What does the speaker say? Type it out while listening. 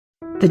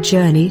The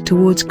journey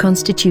towards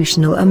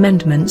constitutional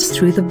amendments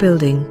through the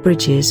Building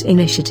Bridges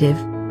Initiative,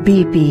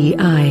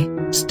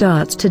 BBI,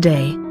 starts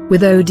today,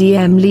 with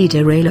ODM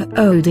leader Raila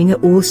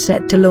Odinga all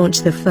set to launch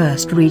the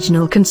first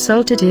regional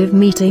consultative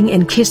meeting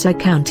in Kisii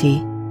County.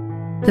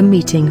 The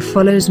meeting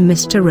follows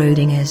Mr.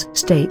 Odinga's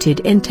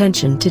stated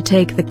intention to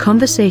take the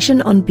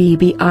conversation on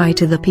BBI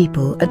to the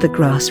people at the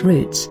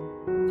grassroots.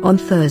 On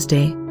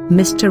Thursday,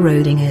 Mr.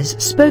 Odinga's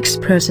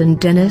spokesperson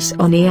Dennis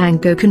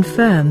Onyango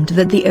confirmed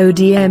that the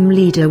ODM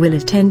leader will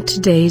attend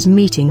today's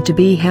meeting to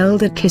be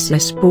held at Kisii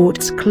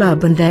Sports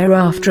Club and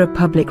thereafter a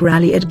public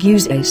rally at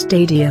Kisii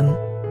Stadium.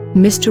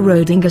 Mr.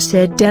 Odinga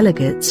said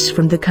delegates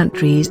from the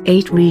country's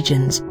 8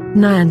 regions,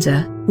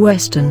 Nyanza,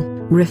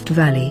 Western, Rift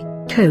Valley,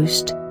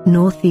 Coast,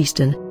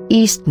 Northeastern,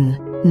 Eastern,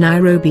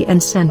 Nairobi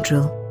and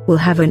Central, will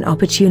have an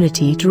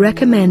opportunity to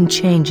recommend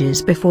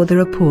changes before the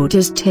report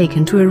is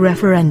taken to a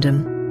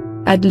referendum.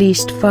 At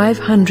least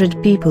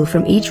 500 people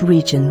from each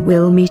region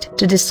will meet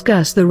to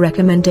discuss the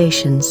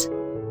recommendations.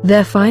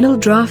 Their final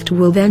draft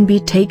will then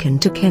be taken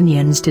to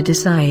Kenyans to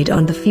decide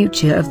on the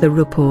future of the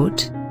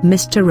report,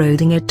 Mr.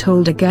 Odinga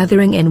told a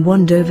gathering in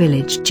Wando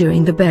village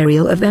during the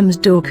burial of Ms.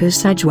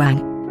 Dorcas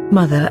Kajwang,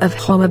 mother of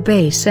Homa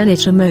Bay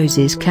Senator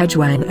Moses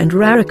Kajwang and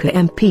Rarica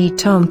MP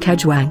Tom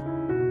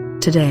Kajwang.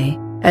 Today,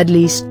 at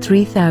least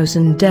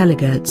 3,000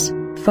 delegates,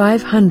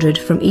 500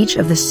 from each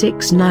of the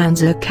 6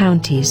 Nyanza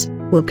counties,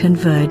 will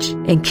converge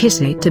in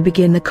Kisii to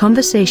begin the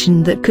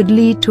conversation that could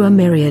lead to a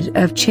myriad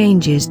of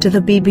changes to the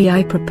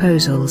BBI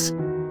proposals.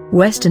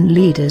 Western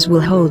leaders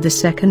will hold the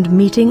second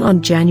meeting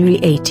on January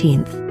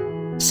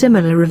 18th.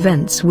 Similar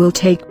events will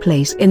take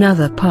place in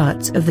other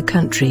parts of the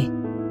country.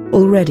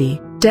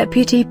 Already,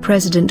 Deputy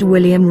President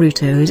William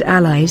Ruto's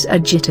allies are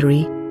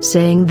jittery,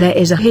 saying there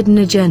is a hidden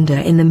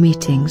agenda in the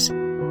meetings.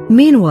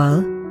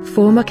 Meanwhile,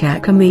 former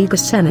Kakamega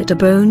Senator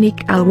Boni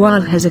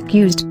Khalwale has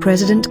accused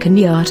President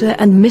Kenyatta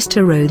and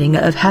Mr.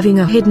 Odinga of having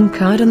a hidden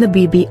card on the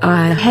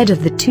BBI ahead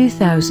of the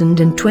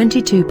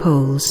 2022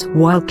 polls,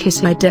 while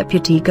Kisii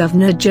Deputy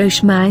Governor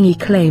Josh Mangi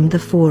claimed the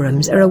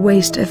forums are a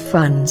waste of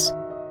funds.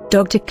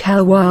 Dr.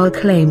 Khalwale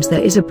claims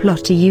there is a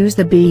plot to use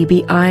the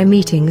BBI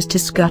meetings to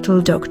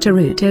scuttle Dr.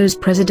 Ruto's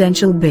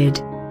presidential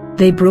bid.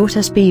 They brought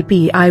us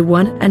BBI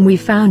 1 and we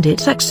found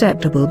it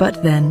acceptable,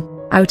 but then,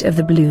 out of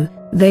the blue,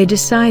 they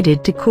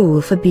decided to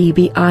call for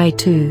BBI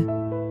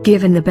 2.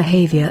 Given the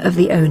behavior of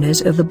the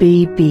owners of the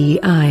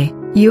BBI,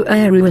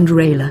 Uhuru and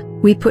Raila,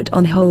 we put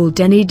on hold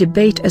any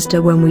debate as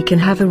to when we can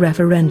have a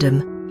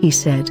referendum, he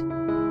said.